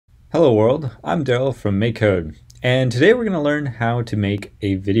Hello world, I'm Daryl from MakeCode, and today we're going to learn how to make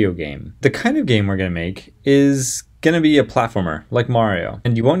a video game. The kind of game we're going to make is going to be a platformer, like Mario.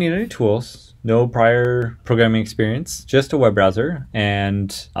 And you won't need any tools, no prior programming experience, just a web browser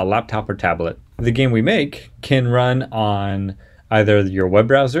and a laptop or tablet. The game we make can run on either your web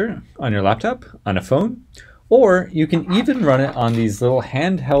browser, on your laptop, on a phone, or you can even run it on these little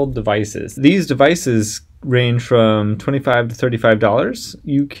handheld devices. These devices range from $25 to $35.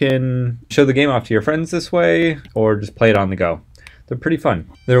 You can show the game off to your friends this way, or just play it on the go. They're pretty fun.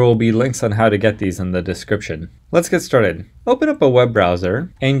 There will be links on how to get these in the description. Let's get started. Open up a web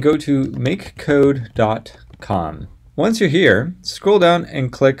browser and go to MakeCode.com. Once you're here, scroll down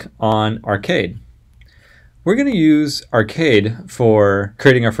and click on Arcade. We're going to use Arcade for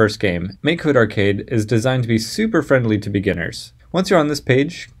creating our first game. MakeCode Arcade is designed to be super friendly to beginners. Once you're on this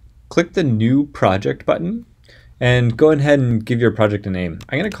page, click the New Project button and go ahead and give your project a name.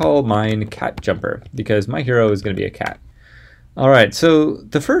 I'm going to call mine Cat Jumper because my hero is going to be a cat. Alright, so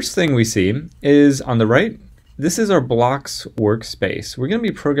the first thing we see is on the right. This is our blocks workspace. We're going to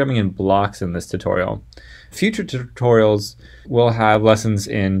be programming in blocks in this tutorial. Future tutorials will have lessons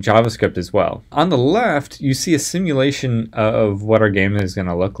in JavaScript as well. On the left, you see a simulation of what our game is going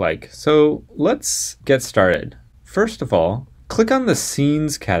to look like. So let's get started. First of all, click on the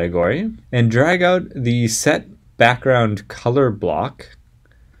Scenes category and drag out the Set Background Color block.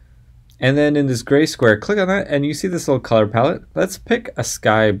 And then in this gray square, click on that and you see this little color palette. Let's pick a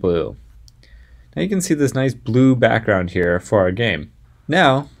sky blue. Now you can see this nice blue background here for our game.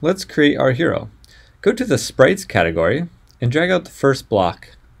 Now let's create our hero. Go to the Sprites category and drag out the first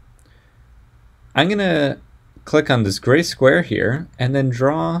block. I'm going to click on this gray square here and then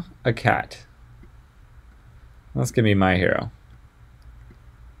draw a cat. That's going to be my hero.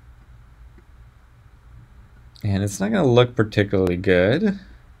 And it's not going to look particularly good,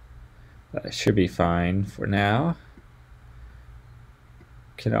 but it should be fine for now.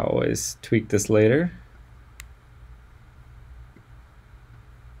 Can always tweak this later.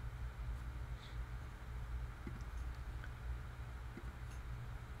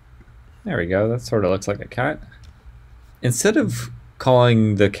 There we go, that sort of looks like a cat. Instead of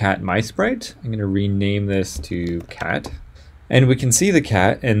calling the cat my sprite, I'm going to rename this to cat. And we can see the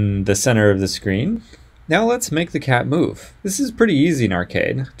cat in the center of the screen. Now let's make the cat move. This is pretty easy in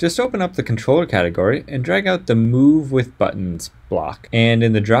Arcade. Just open up the controller category and drag out the Move with Buttons block. And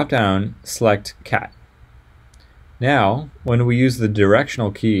in the drop-down, select cat. Now, when we use the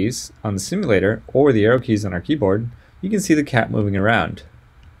directional keys on the simulator or the arrow keys on our keyboard, you can see the cat moving around.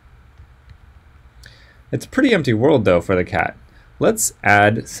 It's a pretty empty world though for the cat. Let's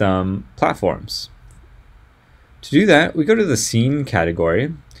add some platforms. To do that, we go to the Scene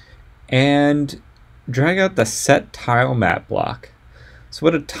category and drag out the Set Tile Map block. So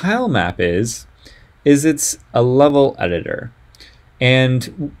what a tile map is it's a level editor.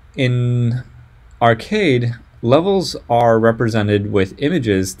 And in Arcade, levels are represented with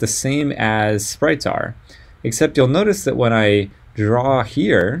images the same as sprites are. Except you'll notice that when I draw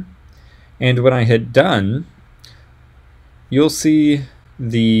here, and when I hit done, you'll see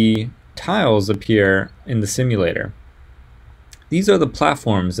the tiles appear in the simulator. These are the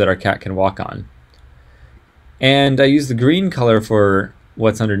platforms that our cat can walk on. And I use the green color for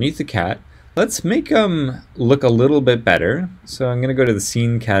what's underneath the cat. Let's make them look a little bit better. So I'm going to go to the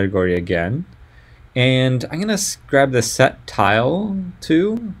Scene category again. And I'm going to grab the Set Tile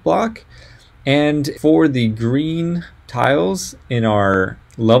To block. And for the green tiles in our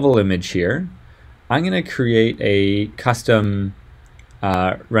level image here, I'm going to create a custom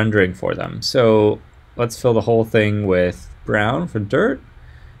rendering for them. So let's fill the whole thing with brown for dirt,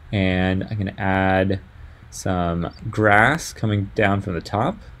 and I'm going to add some grass coming down from the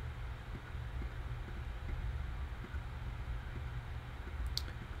top.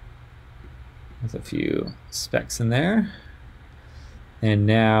 There's a few specks in there. And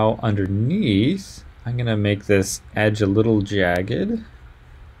now underneath, I'm going to make this edge a little jagged.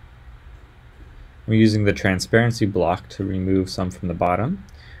 I'm using the transparency block to remove some from the bottom.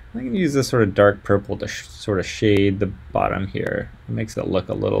 I'm going to use this sort of dark purple to sort of shade the bottom here. It makes it look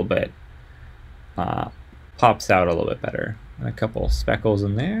a little bit, pops out a little bit better. And a couple speckles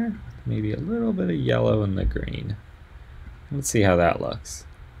in there, maybe a little bit of yellow in the green. Let's see how that looks.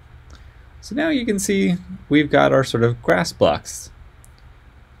 So now you can see we've got our sort of grass blocks.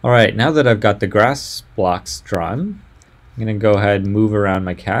 Alright, now that I've got the grass blocks drawn, I'm going to go ahead and move around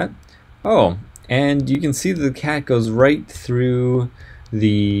my cat. Oh, and you can see that the cat goes right through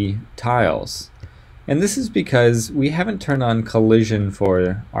the tiles. And this is because we haven't turned on collision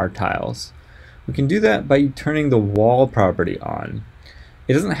for our tiles. We can do that by turning the wall property on.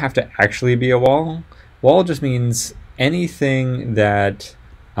 it doesn't have to actually be a wall. Wall just means anything that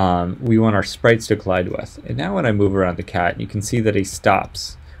we want our sprites to collide with. And now when I move around the cat, you can see that he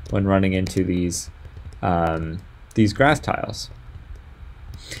stops when running into these grass tiles.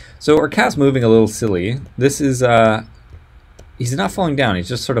 So our cat's moving a little silly. This is, he's not falling down, he's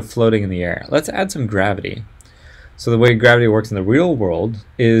just sort of floating in the air. Let's add some gravity. So the way gravity works in the real world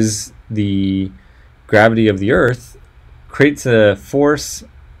is the gravity of the Earth creates a force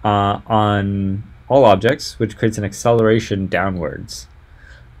on all objects, which creates an acceleration downwards.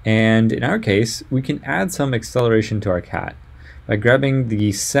 And in our case, we can add some acceleration to our cat by grabbing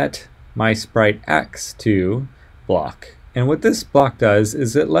the set my sprite x to block. And what this block does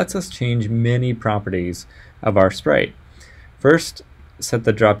is it lets us change many properties of our sprite. First, set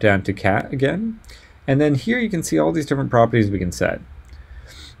the drop down to cat again, and then here you can see all these different properties we can set.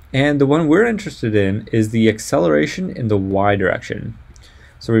 And the one we're interested in is the acceleration in the y direction.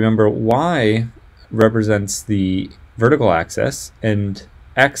 So remember, y represents the vertical axis and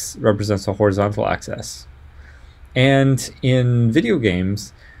x represents the horizontal axis. And in video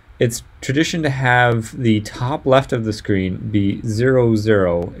games, it's tradition to have the top left of the screen be 0,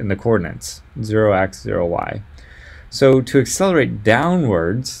 0 in the coordinates, 0x, 0y. So to accelerate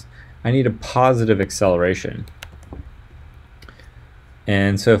downwards, I need a positive acceleration.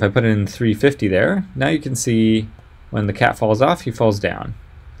 And so if I put in 350 there, now you can see when the cat falls off, he falls down.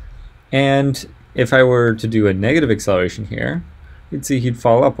 And if I were to do a negative acceleration here, you'd see he'd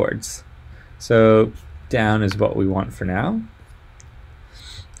fall upwards. So down is what we want for now.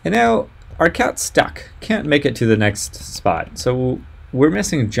 And now our cat's stuck, can't make it to the next spot. So we're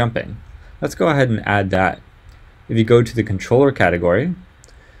missing jumping. Let's go ahead and add that. If you go to the controller category,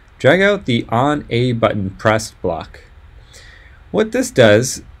 drag out the on A button pressed block. What this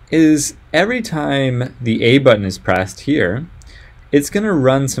does is every time the A button is pressed here, it's going to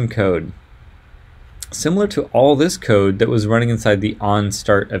run some code. Similar to all this code that was running inside the on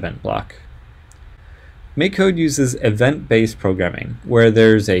start event block. MakeCode uses event-based programming, where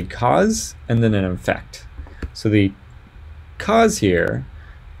there's a cause and then an effect. So the cause here,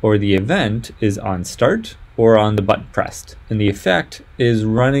 or the event, is on start or on the button pressed, and the effect is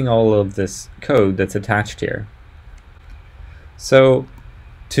running all of this code that's attached here. So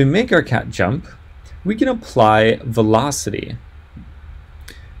to make our cat jump, we can apply velocity.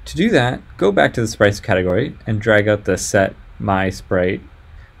 To do that, go back to the sprites category and drag out the set my sprite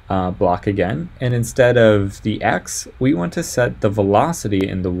block again, and instead of the x, we want to set the velocity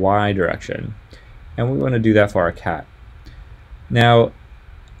in the y direction, and we want to do that for our cat. Now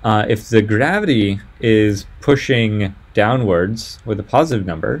if the gravity is pushing downwards with a positive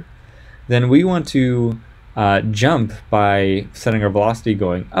number, then we want to jump by setting our velocity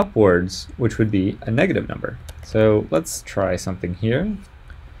going upwards, which would be a negative number. So let's try something here,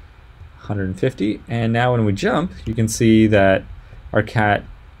 150, and now when we jump, you can see that our cat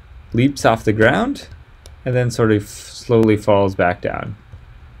leaps off the ground and then sort of slowly falls back down.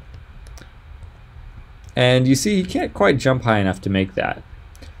 And you see he can't quite jump high enough to make that.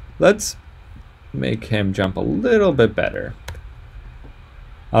 Let's make him jump a little bit better.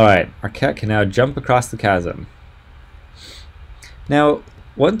 Alright, our cat can now jump across the chasm. Now,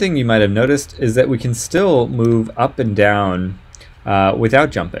 one thing you might have noticed is that we can still move up and down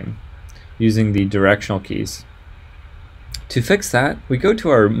without jumping using the directional keys. To fix that, we go to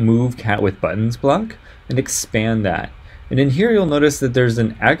our Move Cat with Buttons block and expand that. And in here you'll notice that there's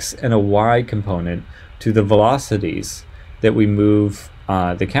an X and a Y component to the velocities that we move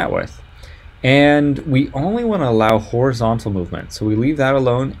the cat with. And we only want to allow horizontal movement, so we leave that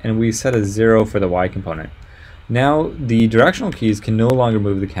alone and we set a 0 for the Y component. Now the directional keys can no longer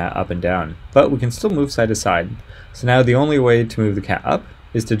move the cat up and down, but we can still move side to side. So now the only way to move the cat up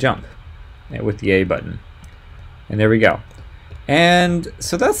is to jump with the A button. And there we go. And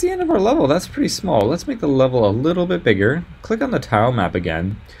so that's the end of our level. That's pretty small. Let's make the level a little bit bigger. Click on the tile map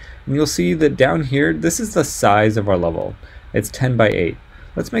again, and you'll see that down here, this is the size of our level. It's 10 by 8.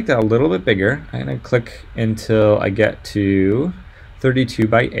 Let's make that a little bit bigger. I'm going to click until I get to 32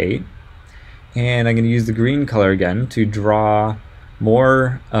 by 8. And I'm going to use the green color again to draw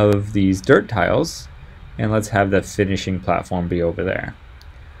more of these dirt tiles. And let's have the finishing platform be over there.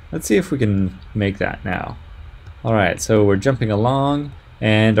 Let's see if we can make that now. Alright, so we're jumping along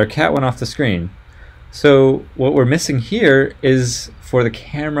and our cat went off the screen. So what we're missing here is for the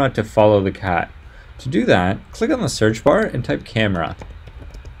camera to follow the cat. To do that, click on the search bar and type camera.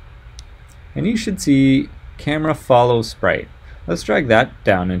 And you should see camera follow sprite. Let's drag that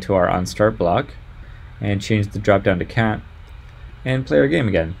down into our onStart block and change the drop down to cat and play our game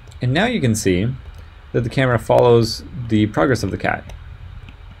again. And now you can see that the camera follows the progress of the cat.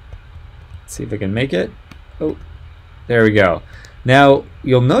 Let's see if I can make it. Oh, there we go. Now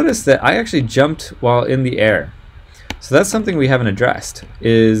you'll notice that I actually jumped while in the air. So that's something we haven't addressed,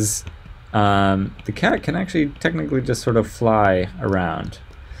 is the cat can actually technically just sort of fly around.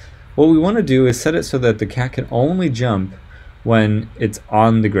 What we want to do is set it so that the cat can only jump when it's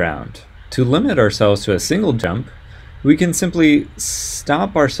on the ground. To limit ourselves to a single jump, we can simply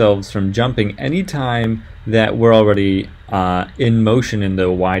stop ourselves from jumping anytime that we're already in motion in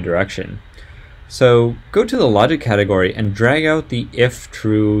the Y direction. So go to the logic category and drag out the if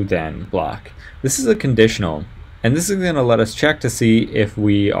true then block. This is a conditional, and this is going to let us check to see if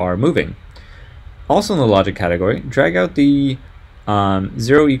we are moving. Also in the logic category, drag out the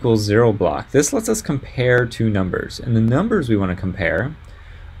 0 equals 0 block. This lets us compare two numbers, and the numbers we want to compare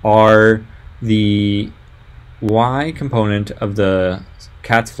are the y component of the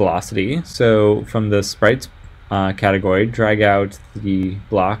cat's velocity. So from the sprites category, drag out the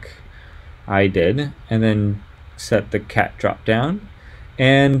block I did, and then set the cat drop down.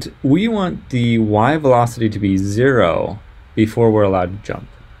 And we want the y velocity to be 0 before we're allowed to jump.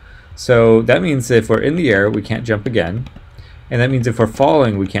 So that means if we're in the air, we can't jump again. And that means if we're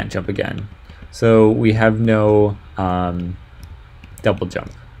falling, we can't jump again. So we have no double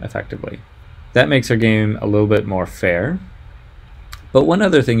jump, effectively. That makes our game a little bit more fair. But one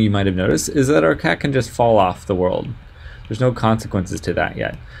other thing you might have noticed is that our cat can just fall off the world. There's no consequences to that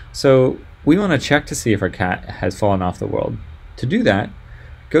yet. So we want to check to see if our cat has fallen off the world. To do that,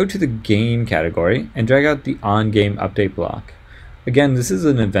 go to the game category and drag out the on-game update block. Again, this is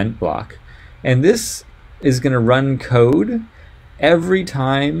an event block, and this is going to run code every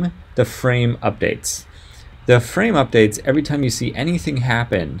time the frame updates. The frame updates every time you see anything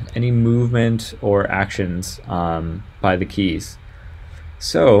happen, any movement or actions by the keys.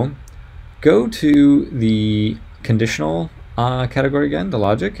 So go to the conditional category again, the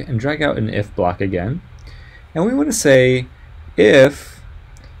logic, and drag out an if block again. And we want to say if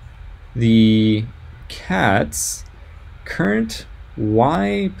the cat's current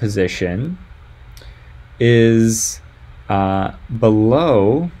Y position is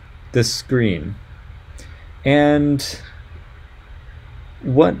below the screen. And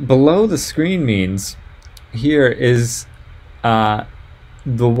what below the screen means here is the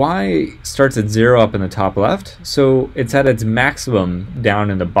Y starts at 0 up in the top left, so it's at its maximum down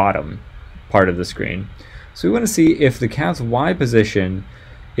in the bottom part of the screen. So we want to see if the cat's Y position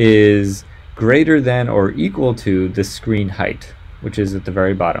is greater than or equal to the screen height, which is at the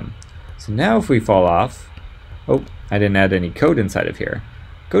very bottom. So now if we fall off, oh, I didn't add any code inside of here.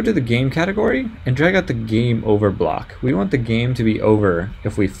 Go to the game category and drag out the game over block. We want the game to be over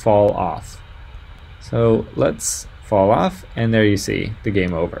if we fall off. So let's fall off, and there you see the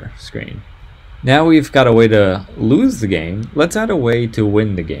game over screen. Now we've got a way to lose the game. Let's add a way to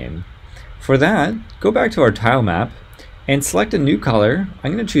win the game. For that, go back to our tile map and select a new color.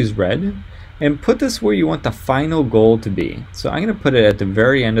 I'm going to choose red and put this where you want the final goal to be. So I'm going to put it at the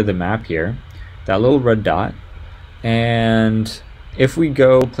very end of the map here, that little red dot. And if we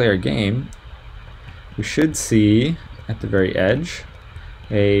go play our game, we should see at the very edge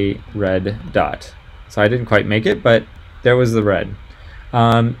a red dot. So I didn't quite make it, but there was the red.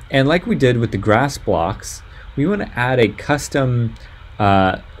 And like we did with the grass blocks, we want to add a custom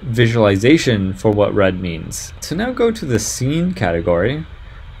visualization for what red means. So now go to the scene category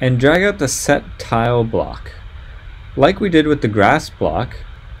and drag out the set tile block. Like we did with the grass block,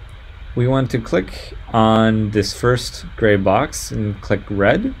 we want to click on this first gray box and click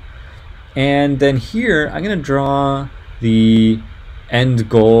red. And then here, I'm going to draw the end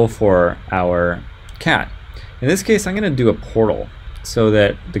goal for our cat. In this case, I'm going to do a portal so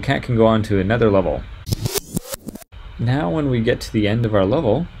that the cat can go on to another level. Now when we get to the end of our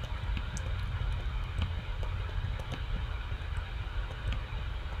level,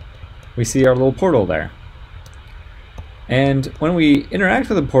 we see our little portal there. And when we interact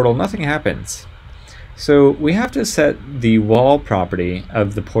with the portal, nothing happens. So we have to set the wall property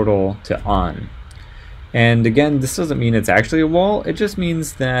of the portal to on. And again, this doesn't mean it's actually a wall, it just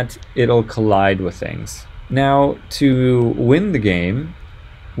means that it'll collide with things. Now, to win the game,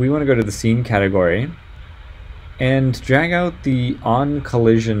 we want to go to the scene category and drag out the on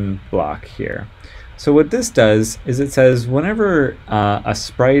collision block here. So what this does is it says whenever a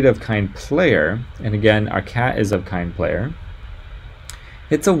sprite of kind player, and again our cat is of kind player,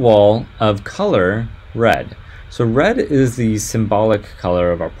 it's a wall of color red. So red is the symbolic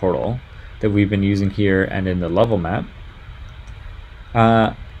color of our portal that we've been using here and in the level map.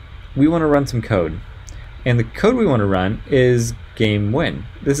 We want to run some code. And the code we want to run is game win.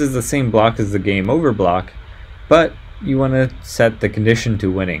 This is the same block as the game over block, but you want to set the condition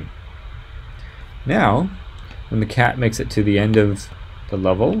to winning. Now, when the cat makes it to the end of the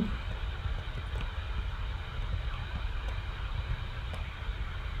level,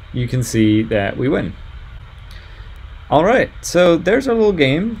 you can see that we win. Alright, so there's our little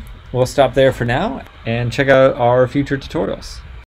game. We'll stop there for now and check out our future tutorials.